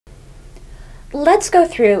let's go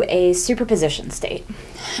through a superposition state.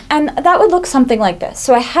 And that would look something like this.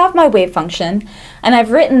 So I have my wave function, and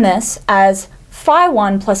I've written this as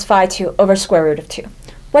phi1 plus phi2 over square root of 2.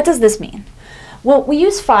 What does this mean? Well, we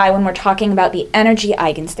use phi when we're talking about the energy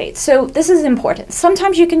eigenstate. So this is important.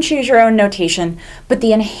 Sometimes you can choose your own notation, but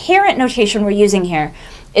the inherent notation we're using here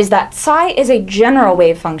is that psi is a general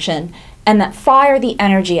wave function and that phi are the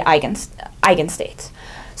energy eigenstates.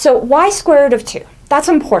 So why square root of 2? That's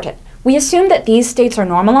important. We assume that these states are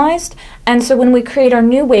normalized, and so when we create our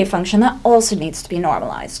new wave function, that also needs to be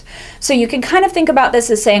normalized. So you can kind of think about this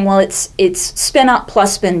as saying, well, it's spin up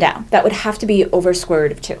plus spin down. That would have to be over square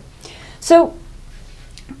root of 2. So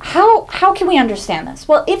how can we understand this?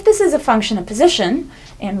 Well, if this is a function of position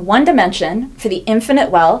in one dimension for the infinite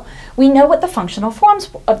well, we know what the functional forms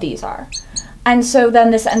of these are. And so then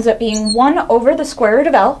this ends up being 1 over the square root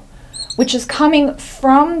of L, which is coming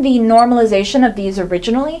from the normalization of these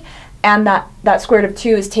originally, and that square root of 2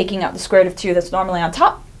 is taking out the square root of 2 that's normally on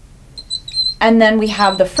top. And then we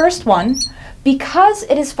have the first one, because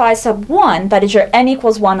it is phi sub 1, that is your n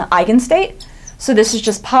equals 1 eigenstate, so this is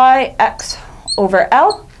just pi x over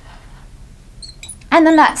L. And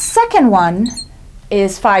then that second one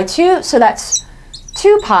is phi 2, so that's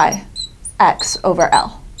 2 pi x over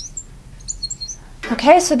L.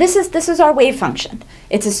 Okay, so this is our wave function.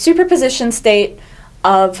 It's a superposition state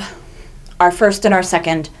of our first and our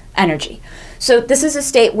second energy. So this is a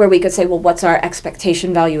state where we could say, well, what's our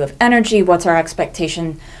expectation value of energy? What's our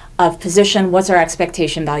expectation of position? What's our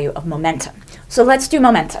expectation value of momentum? So let's do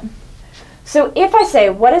momentum. So if I say,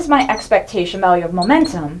 what is my expectation value of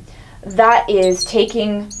momentum? That is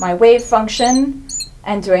taking my wave function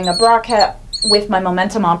and doing a bracket with my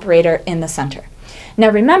momentum operator in the center. Now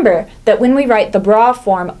remember that when we write the bra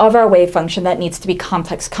form of our wave function, that needs to be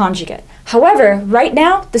complex conjugate. However, right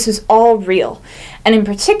now, this is all real. And in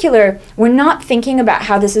particular, we're not thinking about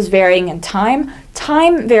how this is varying in time.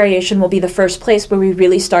 Time variation will be the first place where we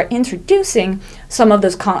really start introducing some of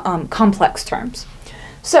those complex terms.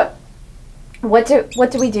 So what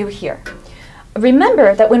do we do here?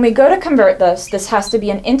 Remember that when we go to convert this, this has to be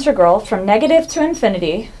an integral from negative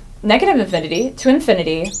infinity to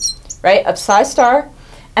infinity, right, of psi star,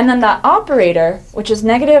 and then that operator, which is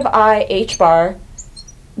negative I h bar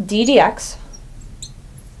d dx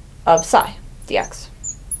of psi dx.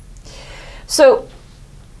 So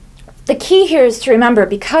the key here is to remember,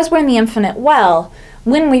 because we're in the infinite well,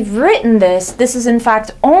 when we've written this, this is in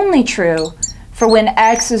fact only true for when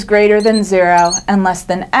x is greater than 0 and less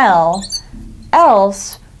than L,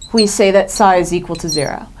 else we say that psi is equal to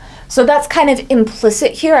 0. So that's kind of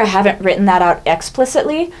implicit here. I haven't written that out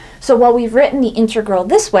explicitly. So while we've written the integral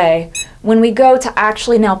this way, when we go to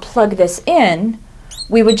actually now plug this in,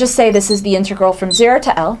 we would just say this is the integral from 0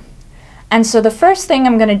 to L. And so the first thing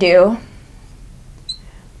I'm going to do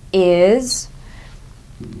is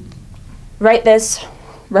write this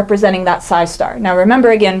representing that psi star. Now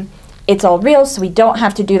remember again, it's all real, so we don't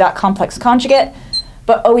have to do that complex conjugate,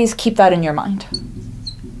 but always keep that in your mind.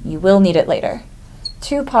 You will need it later.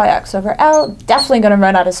 2 pi x over L, definitely going to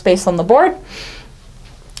run out of space on the board.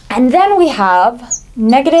 And then we have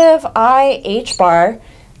negative I h bar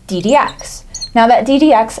d dx. Now that d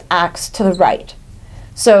dx acts to the right.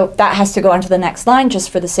 So that has to go onto the next line just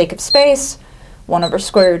for the sake of space. 1 over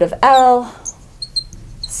square root of L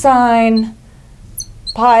sine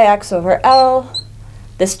pi x over L.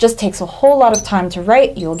 This just takes a whole lot of time to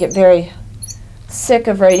write. You'll get very sick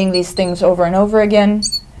of writing these things over and over again.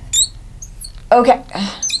 Okay,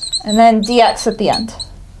 and then dx at the end.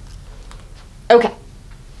 Okay,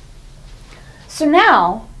 so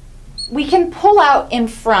now we can pull out in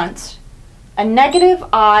front a negative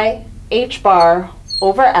I h bar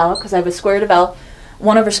over L, because I have a square root of L,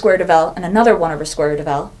 1 over square root of L, and another 1 over square root of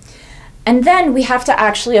L. And then we have to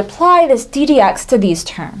actually apply this d dx to these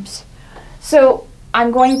terms. So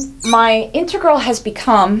my integral has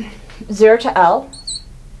become 0 to L,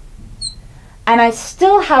 and I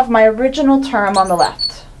still have my original term on the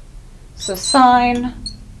left. So sine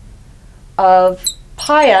of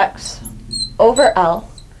pi x over L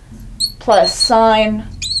plus sine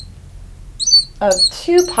of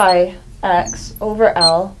 2 pi x over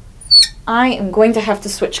L. I am going to have to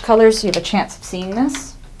switch colors so you have a chance of seeing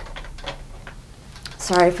this.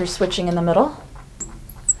 Sorry for switching in the middle.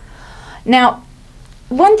 Now,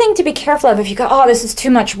 one thing to be careful of, if you go, oh, this is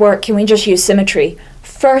too much work, can we just use symmetry?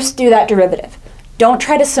 First, do that derivative. Don't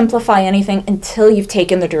try to simplify anything until you've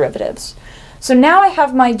taken the derivatives. So now I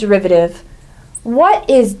have my derivative. What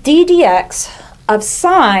is d dx of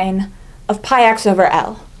sine of pi x over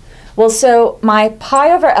L? Well, so my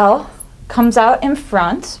pi over L comes out in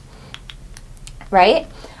front, right?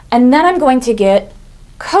 And then I'm going to get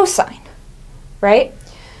cosine, right?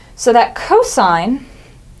 So that cosine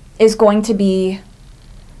is going to be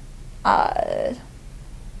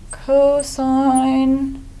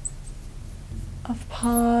cosine of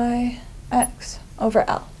pi x over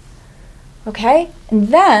L. Okay? And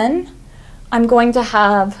then I'm going to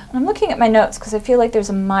have, I'm looking at my notes because I feel like there's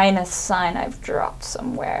a minus sign I've dropped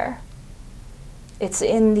somewhere. It's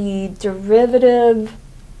in the derivative.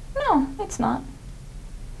 No, it's not.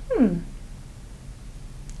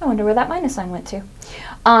 I wonder where that minus sign went to.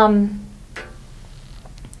 And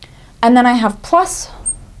then I have plus,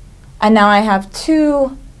 and now I have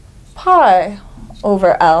 2 pi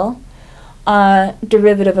over L.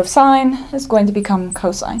 Derivative of sine is going to become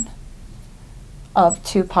cosine of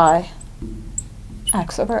 2 pi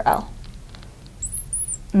x over L.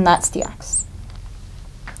 And that's dx.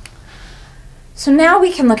 So now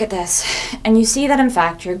we can look at this, and you see that in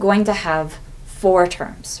fact you're going to have 4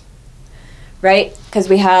 terms, right? Because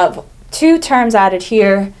we have 2 terms added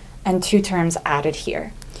here and 2 terms added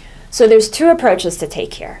here. So there's 2 approaches to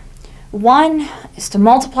take here. One is to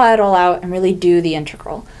multiply it all out and really do the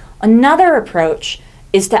integral. Another approach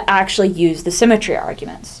is to actually use the symmetry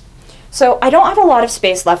arguments. So I don't have a lot of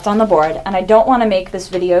space left on the board, and I don't want to make this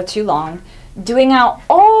video too long. Doing out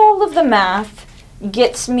all of the math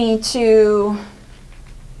gets me to,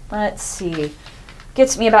 let's see,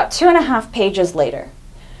 gets me about 2.5 pages later.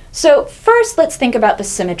 So first, let's think about the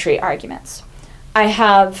symmetry arguments. I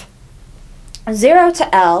have 0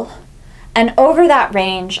 to L, and over that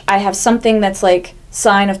range, I have something that's like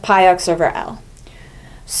sine of pi x over L.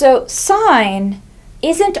 So sine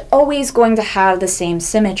isn't always going to have the same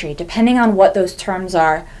symmetry, depending on what those terms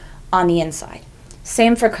are on the inside.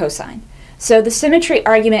 Same for cosine. So the symmetry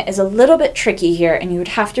argument is a little bit tricky here, and you would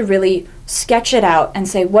have to really sketch it out and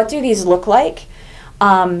say, what do these look like?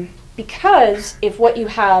 Because if what you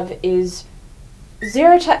have is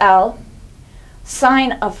 0 to L,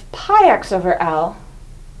 sine of pi x over L,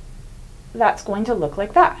 that's going to look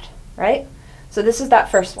like that, right? So this is that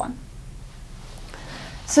first one.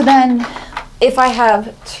 So then if I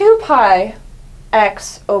have 2 pi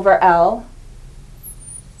x over L,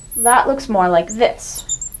 that looks more like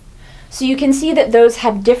this. So you can see that those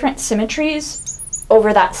have different symmetries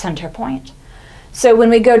over that center point. So when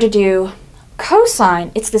we go to do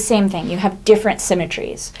cosine, it's the same thing. You have different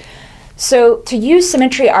symmetries. So to use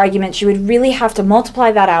symmetry arguments, you would really have to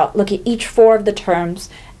multiply that out, look at each 4 of the terms,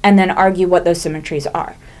 and then argue what those symmetries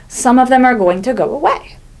are. Some of them are going to go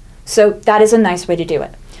away. So that is a nice way to do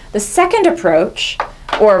it. The second approach,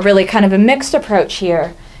 or really kind of a mixed approach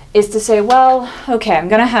here, is to say, well, okay, I'm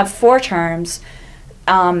going to have 4 terms.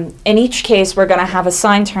 In each case, we're going to have a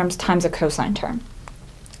sine term times a cosine term.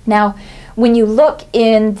 Now, when you look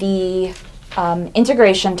in the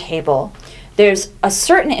integration table, there's a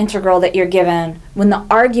certain integral that you're given when the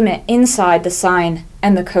argument inside the sine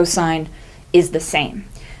and the cosine is the same.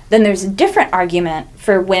 Then there's a different argument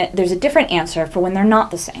for when there's a different answer for when they're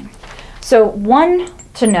not the same. So one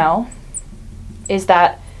to know is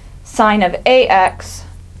that sine of ax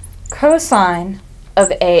cosine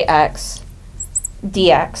of ax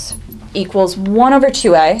dx equals 1 over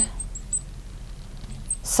 2a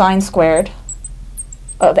sine squared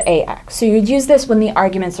of ax. So you'd use this when the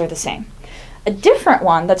arguments are the same. A different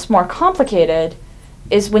one that's more complicated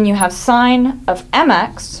is when you have sine of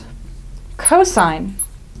mx cosine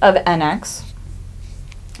of nx,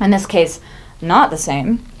 in this case not the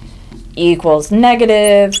same, equals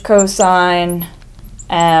negative cosine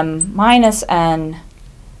m minus n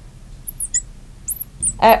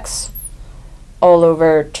x all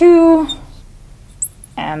over 2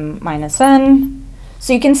 m minus n.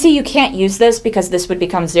 So you can see you can't use this because this would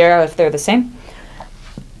become 0 if they're the same.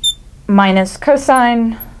 Minus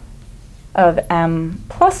cosine of m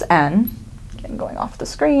plus n, again going off the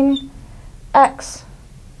screen, x,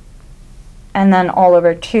 and then all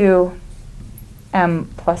over 2 m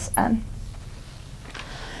plus n.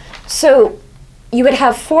 So you would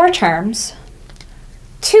have 4 terms.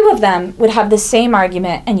 2 of them would have the same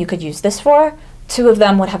argument and you could use this for. 2 of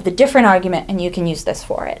them would have the different argument and you can use this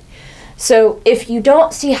for it. So if you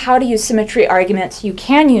don't see how to use symmetry arguments, you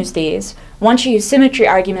can use these. Once you use symmetry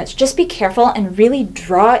arguments, just be careful and really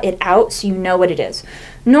draw it out so you know what it is.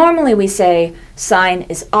 Normally we say sine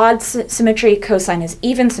is odd symmetry, cosine is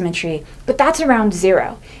even symmetry, but that's around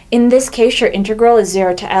 0. In this case, your integral is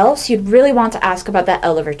 0 to L, so you'd really want to ask about that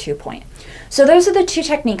L over 2 point. So those are the 2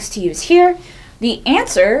 techniques to use here. The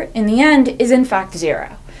answer, in the end, is in fact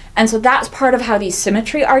 0. And so that's part of how these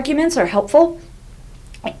symmetry arguments are helpful,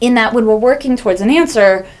 in that when we're working towards an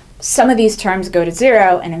answer, some of these terms go to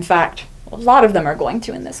 0, and in fact, a lot of them are going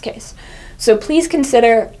to in this case. So please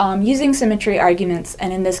consider using symmetry arguments,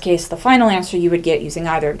 and in this case, the final answer you would get using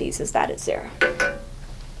either of these is that it's 0.